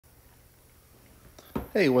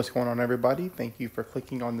Hey, what's going on, everybody? Thank you for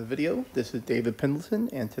clicking on the video. This is David Pendleton,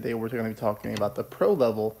 and today we're going to be talking about the pro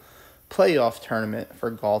level playoff tournament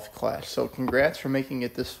for Golf Clash. So congrats for making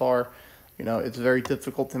it this far. You know, it's very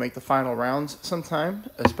difficult to make the final rounds sometime,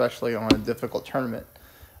 especially on a difficult tournament.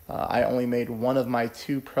 I only made one of my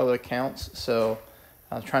 2 pro accounts, so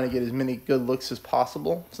I was trying to get as many good looks as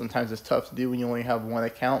possible. Sometimes it's tough to do when you only have one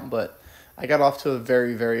account, but I got off to a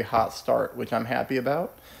very, very hot start, which I'm happy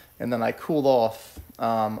about. And then I cooled off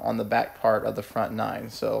on the back part of the front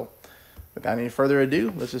 9. So without any further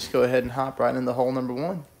ado, let's just go ahead and hop right into hole number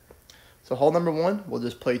 1. So hole number 1, we'll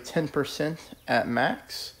just play 10% at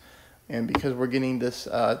max. And because we're getting this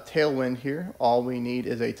tailwind here, all we need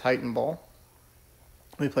is a Titan ball.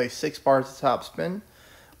 We play 6 bars of top spin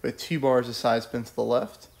with 2 bars of side spin to the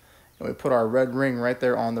left. And we put our red ring right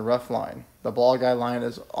there on the rough line. The ball guide line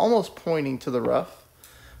is almost pointing to the rough.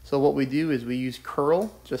 So what we do is we use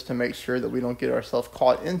curl just to make sure that we don't get ourselves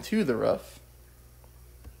caught into the rough.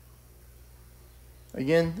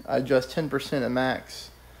 Again, I adjust 10% at max,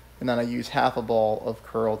 and then I use half a ball of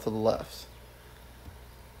curl to the left.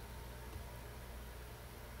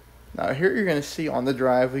 Now here you're going to see on the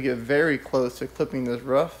drive we get very close to clipping this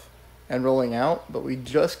rough and rolling out, but we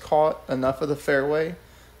just caught enough of the fairway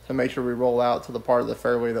to make sure we roll out to the part of the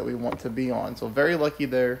fairway that we want to be on. So very lucky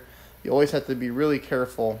there. You always have to be really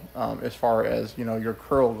careful as far as, you know, your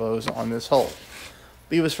curl goes on this hole.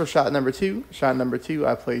 Leave us for shot number 2. Shot number 2,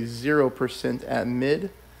 I play 0% at mid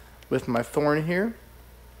with my thorn here.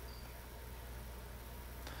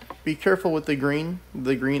 Be careful with the green.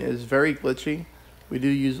 The green is very glitchy. We do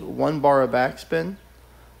use 1 bar of backspin.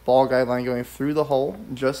 Ball guide line going through the hole,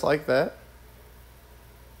 just like that.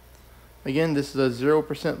 Again, this is a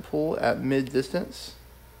 0% pull at mid distance.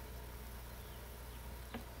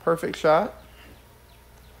 Perfect shot,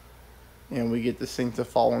 and we get this thing to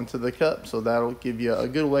fall into the cup, so that'll give you a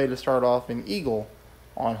good way to start off an eagle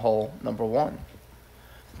on hole number 1.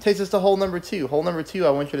 Takes us to hole number 2. Hole number 2, I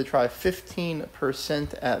want you to try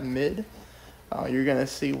 15% at mid. You're going to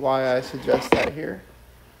see why I suggest that here.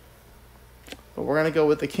 But we're going to go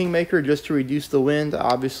with the Kingmaker just to reduce the wind.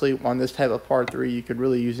 Obviously, on this type of par 3, you could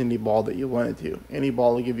really use any ball that you wanted to. Any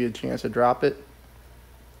ball will give you a chance to drop it.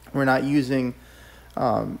 We're not using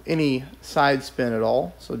any side spin at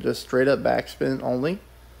all, so just straight up backspin only.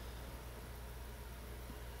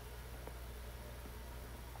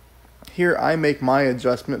 Here I make my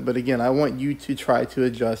adjustment, but again, I want you to try to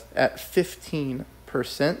adjust at 15%.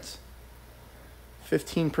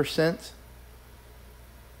 15%.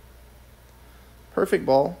 Perfect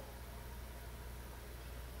ball.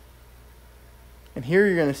 And here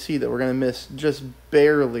you're going to see that we're going to miss just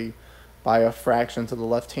barely by a fraction to the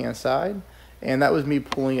left-hand side. And that was me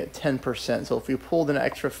pulling at 10%. So if we pulled an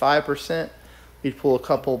extra 5%, we'd pull a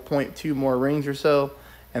couple 0.2 more rings or so,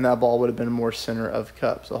 and that ball would have been more center of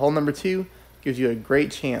cup. So hole number 2 gives you a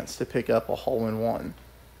great chance to pick up a hole-in-one.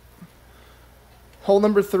 Hole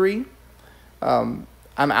number 3, I'm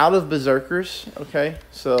out of berserkers, okay?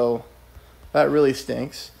 So that really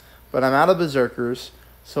stinks. But I'm out of berserkers,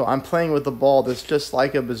 so I'm playing with the ball that's just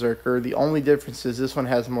like a berserker. The only difference is this one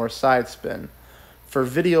has more side spin. For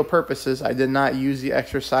video purposes, I did not use the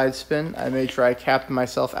extra side spin. I made sure I capped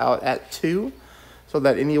myself out at 2 so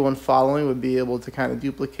that anyone following would be able to kind of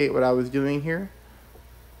duplicate what I was doing here.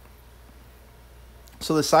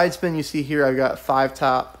 So the side spin you see here, I've got 5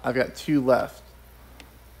 top, I've got 2 left.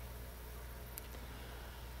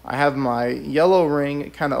 I have my yellow ring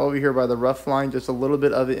kind of over here by the rough line, just a little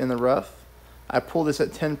bit of it in the rough. I pull this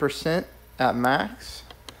at 10% at max.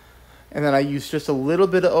 And then I use just a little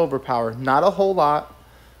bit of overpower, not a whole lot,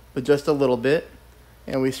 but just a little bit.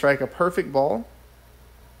 And we strike a perfect ball.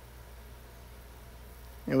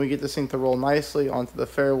 And we get this thing to roll nicely onto the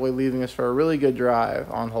fairway, leaving us for a really good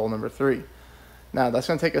drive on hole number 3. Now that's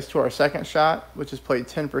going to take us to our second shot, which is played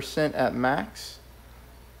 10% at max.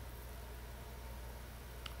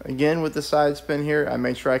 Again, with the side spin here, I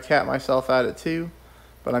made sure I cap myself out at 2,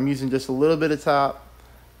 but I'm using just a little bit of top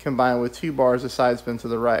combined with 2 bars of side spin to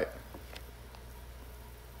the right.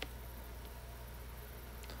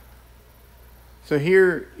 So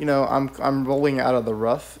here, you know, I'm rolling out of the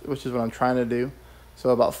rough, which is what I'm trying to do. So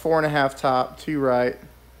about 4.5 top, 2 right.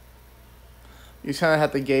 You just kind of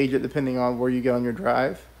have to gauge it depending on where you get on your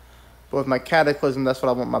drive. But with my Cataclysm, that's what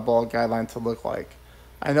I want my ball guideline to look like.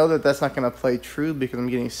 I know that that's not going to play true because I'm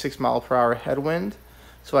getting 6-mile-per-hour headwind.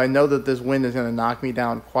 So I know that this wind is going to knock me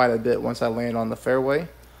down quite a bit once I land on the fairway,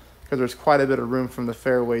 because there's quite a bit of room from the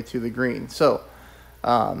fairway to the green. So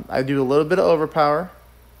I do a little bit of overpower.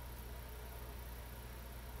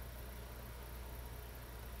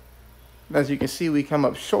 As you can see, we come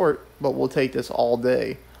up short, but we'll take this all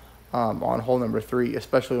day on hole number 3,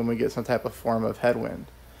 especially when we get some type of form of headwind.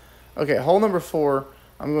 Okay, hole number 4,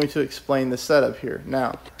 I'm going to explain the setup here.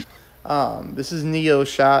 Now, this is Neo's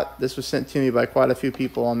shot. This was sent to me by quite a few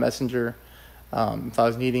people on Messenger. If I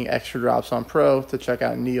was needing extra drops on Pro, to check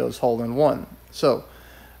out Neo's hole-in-one. So,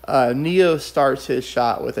 Neo starts his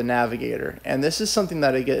shot with a navigator, and this is something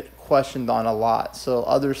that I get questioned on a lot. So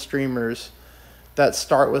other streamers that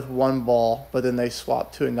start with one ball, but then they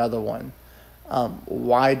swap to another one,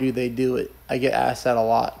 why do they do it? I get asked that a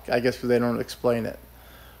lot, I guess because they don't explain it.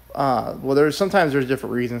 Well, sometimes there's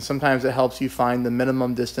different reasons. Sometimes it helps you find the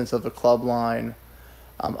minimum distance of a club line.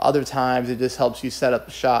 Other times it just helps you set up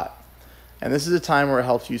a shot. And this is a time where it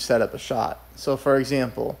helps you set up a shot. So for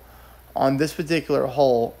example, on this particular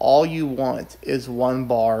hole, all you want is 1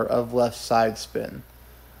 bar of left side spin.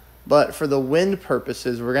 But for the wind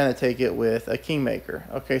purposes, we're going to take it with a Kingmaker.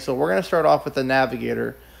 Okay, so we're going to start off with a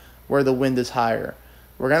Navigator where the wind is higher.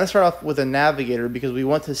 We're going to start off with a Navigator because we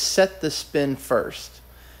want to set the spin first.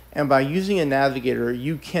 And by using a Navigator,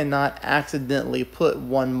 you cannot accidentally put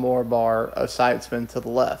 1 more bar of side spin to the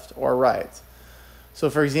left or right. So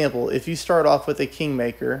for example, if you start off with a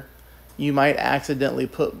Kingmaker, you might accidentally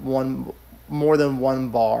put more than 1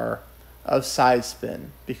 bar of side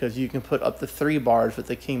spin because you can put up to 3 bars with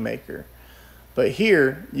the Kingmaker. But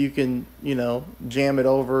here you can, jam it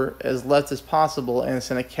over as left as possible, and it's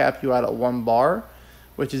going to cap you out at 1 bar,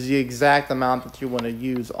 which is the exact amount that you want to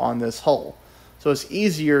use on this hole. So it's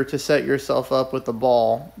easier to set yourself up with a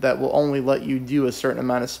ball that will only let you do a certain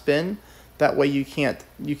amount of spin. That way you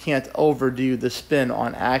can't overdo the spin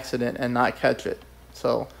on accident and not catch it.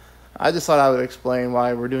 So I just thought I would explain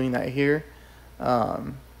why we're doing that here,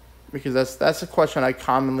 because that's a question I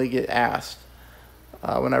commonly get asked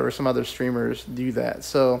whenever some other streamers do that.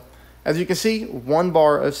 So as you can see, 1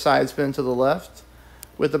 bar of side spin to the left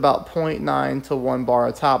with about 0.9 to 1 bar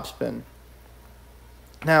of top spin.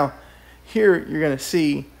 Now here you're going to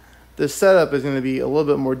see the setup is going to be a little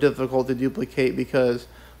bit more difficult to duplicate because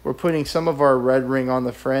we're putting some of our red ring on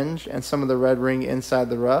the fringe and some of the red ring inside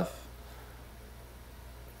the rough.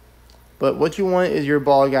 But what you want is your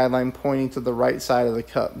ball guideline pointing to the right side of the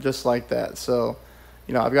cup, just like that. So,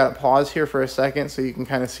 I've got to pause here for a second so you can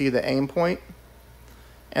kind of see the aim point.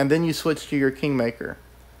 And then you switch to your Kingmaker.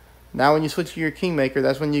 Now when you switch to your Kingmaker,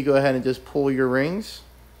 that's when you go ahead and just pull your rings.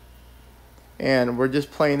 And we're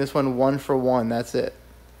just playing this one 1 for 1, that's it.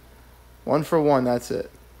 1 for 1, that's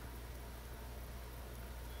it.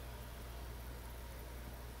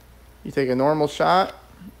 You take a normal shot.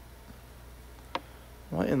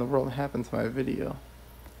 What in the world happened to my video?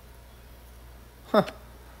 Huh.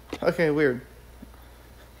 Okay, weird.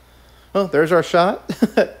 Well, there's our shot.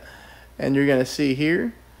 And you're going to see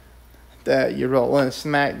here that you're rolling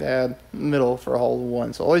smack dab middle for hole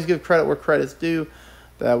 1. So always give credit where credit's due.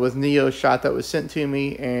 That was Neo's shot that was sent to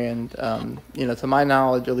me. And, to my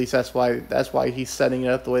knowledge, at least that's why he's setting it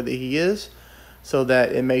up the way that he is, so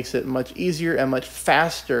that it makes it much easier and much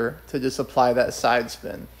faster to just apply that side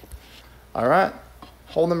spin. All right.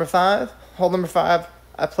 Hole number 5. Hole number 5,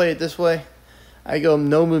 I play it this way. I go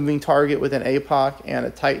no moving target with an APOC and a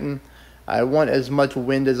Titan. I want as much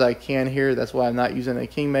wind as I can here. That's why I'm not using a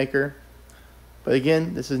Kingmaker. But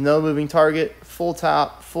again, this is no moving target, full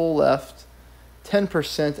top, full left,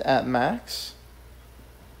 10% at max.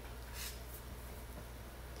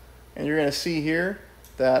 And you're going to see here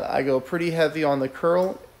that I go pretty heavy on the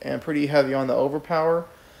curl and pretty heavy on the overpower.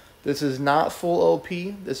 This is not full OP.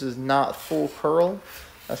 This is not full curl.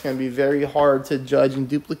 That's going to be very hard to judge and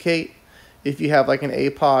duplicate. If you have like an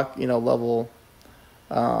APOC, level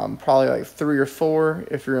probably like 3 or 4.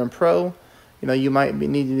 If you're in Pro, you might be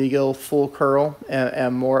needing to go full curl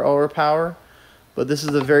and more overpower. But this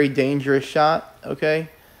is a very dangerous shot. Okay,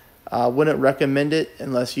 wouldn't recommend it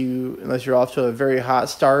unless you're off to a very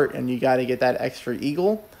hot start and you got to get that extra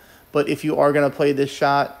eagle. But if you are going to play this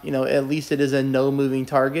shot, at least it is a no moving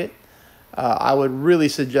target. I would really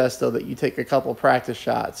suggest, though, that you take a couple practice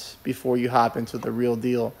shots before you hop into the real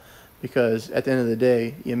deal, because at the end of the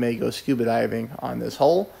day, you may go scuba diving on this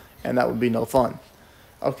hole, and that would be no fun.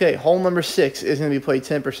 Okay, hole number 6 is going to be played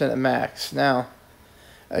 10% at max. Now,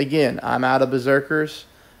 again, I'm out of Berserkers,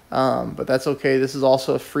 but that's okay. This is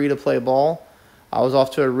also a free-to-play ball. I was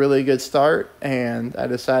off to a really good start, and I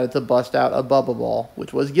decided to bust out a Bubba Ball,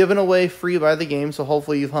 which was given away free by the game, so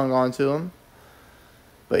hopefully you've hung on to them.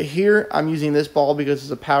 But here, I'm using this ball because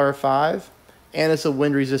it's a power 5, and it's a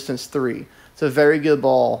wind resistance 3. It's a very good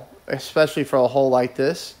ball, especially for a hole like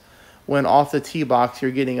this. When off the tee box,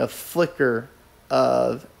 you're getting a flicker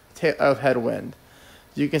of headwind.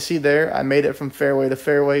 As you can see there, I made it from fairway to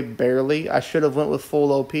fairway barely. I should have went with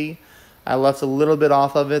full OP. I left a little bit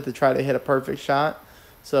off of it to try to hit a perfect shot.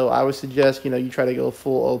 So I would suggest, you try to go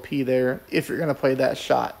full OP there if you're going to play that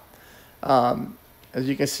shot. As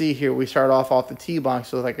you can see here, we start off the tee box,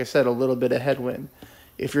 so like I said, a little bit of headwind.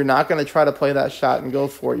 If you're not going to try to play that shot and go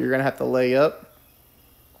for it, you're going to have to lay up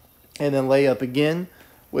and then lay up again,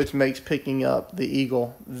 which makes picking up the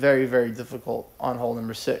eagle very, very difficult on hole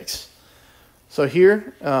number 6. So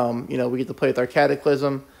here, we get to play with our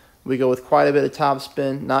Cataclysm. We go with quite a bit of top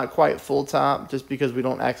spin, not quite full top, just because we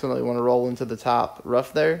don't accidentally want to roll into the top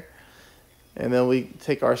rough there. And then we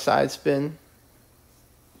take our side spin.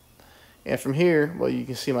 And from here, well, you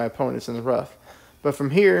can see my opponent's in the rough. But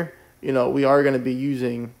from here, we are going to be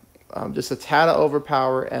using just a tad of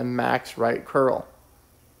overpower and max right curl.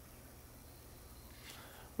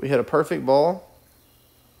 We hit a perfect ball.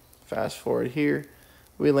 Fast forward here.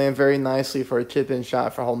 We land very nicely for a chip-in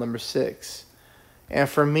shot for hole number 6. And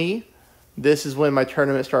for me, this is when my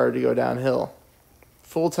tournament started to go downhill.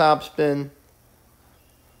 Full top spin.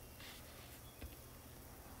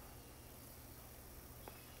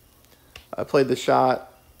 I played the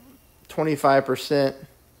shot 25%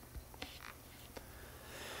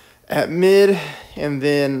 at mid, and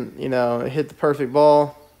then, it hit the perfect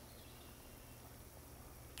ball.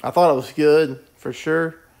 I thought it was good for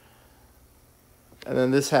sure. And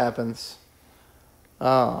then this happens.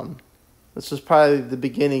 This was probably the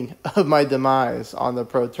beginning of my demise on the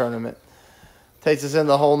pro tournament. Takes us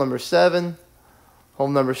into hole number 7. Hole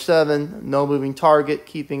number 7, no moving target,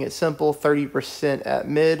 keeping it simple, 30% at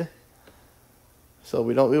mid. So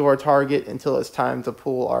we don't move our target until it's time to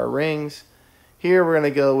pull our rings. Here we're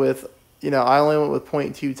going to go with, I only went with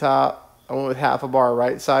 0.2 top. I went with half a bar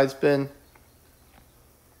right side spin.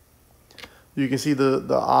 You can see the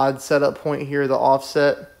odd setup point here, the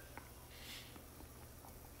offset.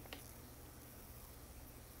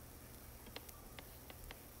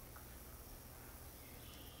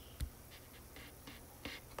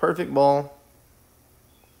 Perfect ball.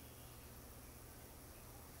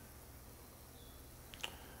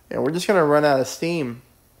 And we're just going to run out of steam.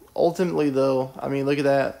 Ultimately, though, look at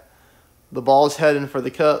that. The ball's heading for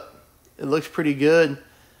the cup. It looks pretty good.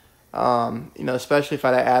 Especially if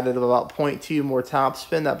I'd added about 0.2 more top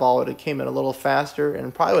spin, that ball would have came in a little faster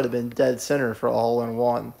and probably would have been dead center for a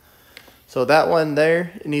hole-in-one. So that one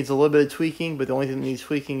there, it needs a little bit of tweaking, but the only thing that needs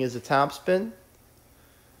tweaking is the top spin.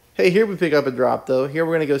 Hey, here we pick up a drop, though. Here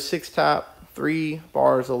we're going to go 6 top, 3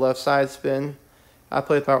 bars of left side spin. I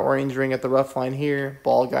play with my orange ring at the rough line here,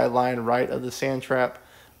 ball guide line right of the sand trap,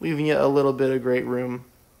 leaving you a little bit of great room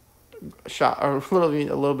shot, or a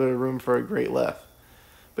little bit of room for a great left.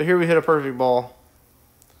 But here we hit a perfect ball.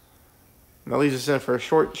 And that leaves us in for a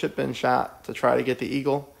short chip-in shot to try to get the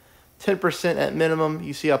eagle. 10% at minimum.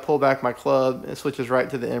 You see I pull back my club and it switches right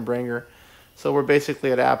to the end-bringer. So we're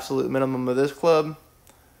basically at absolute minimum of this club.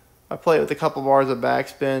 I play it with a couple bars of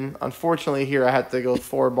backspin. Unfortunately here I had to go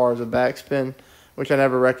 4 bars of backspin, which I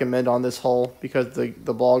never recommend on this hole because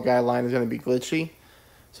the ball guide line is going to be glitchy.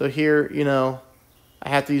 So here, I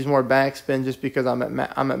have to use more backspin just because I'm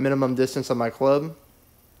at minimum distance of my club.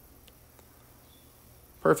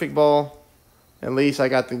 Perfect ball. At least I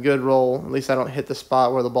got the good roll. At least I don't hit the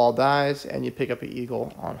spot where the ball dies, and you pick up an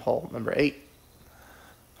eagle on hole number 8.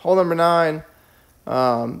 Hole number 9.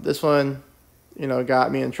 This one,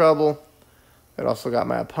 got me in trouble. It also got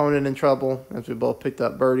my opponent in trouble as we both picked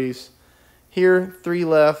up birdies. Here, 3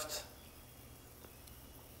 left,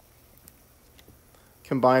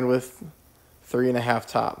 combined with 3.5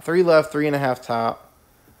 top. 3 left, 3.5 top.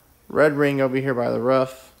 Red ring over here by the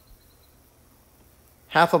rough.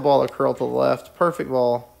 Half a ball of curl to the left. Perfect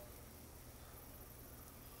ball.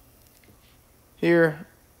 Here,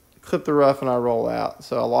 clip the rough and I roll out.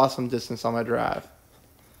 So I lost some distance on my drive.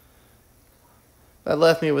 That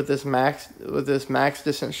left me with this max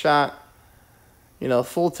distance shot.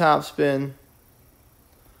 Full top spin.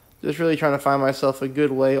 Just really trying to find myself a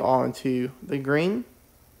good way onto the green.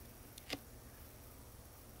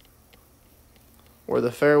 Or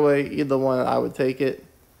the fairway, either one I would take it.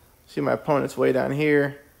 See my opponent's way down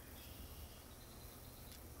here.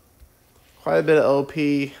 Quite a bit of OP.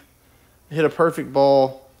 Hit a perfect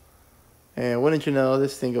ball. And wouldn't you know,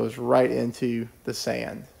 this thing goes right into the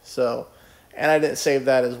sand. So, and I didn't save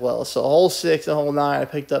that as well. So hole 6 and hole 9, I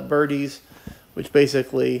picked up birdies, which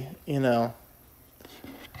basically,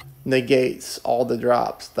 negates all the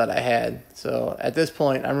drops that I had. So at this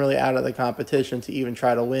point, I'm really out of the competition to even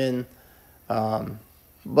try to win.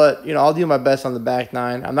 But, I'll do my best on the back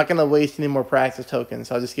 9. I'm not going to waste any more practice tokens.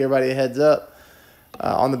 So I'll just give everybody a heads up.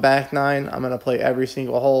 On the back 9, I'm going to play every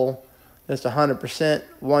single hole. just 100%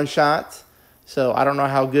 one shot. So I don't know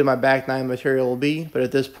how good my back nine material will be, but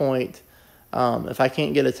at this point, if I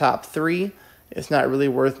can't get a top 3, it's not really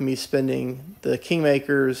worth me spending the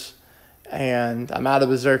Kingmakers, and I'm out of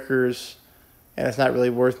Berserkers, and it's not really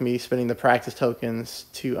worth me spending the practice tokens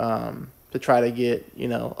to try to get, you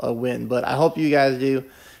know, a win. But I hope you guys do.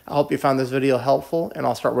 I hope you found this video helpful, and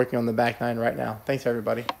I'll start working on the back nine right now. Thanks,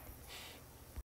 everybody.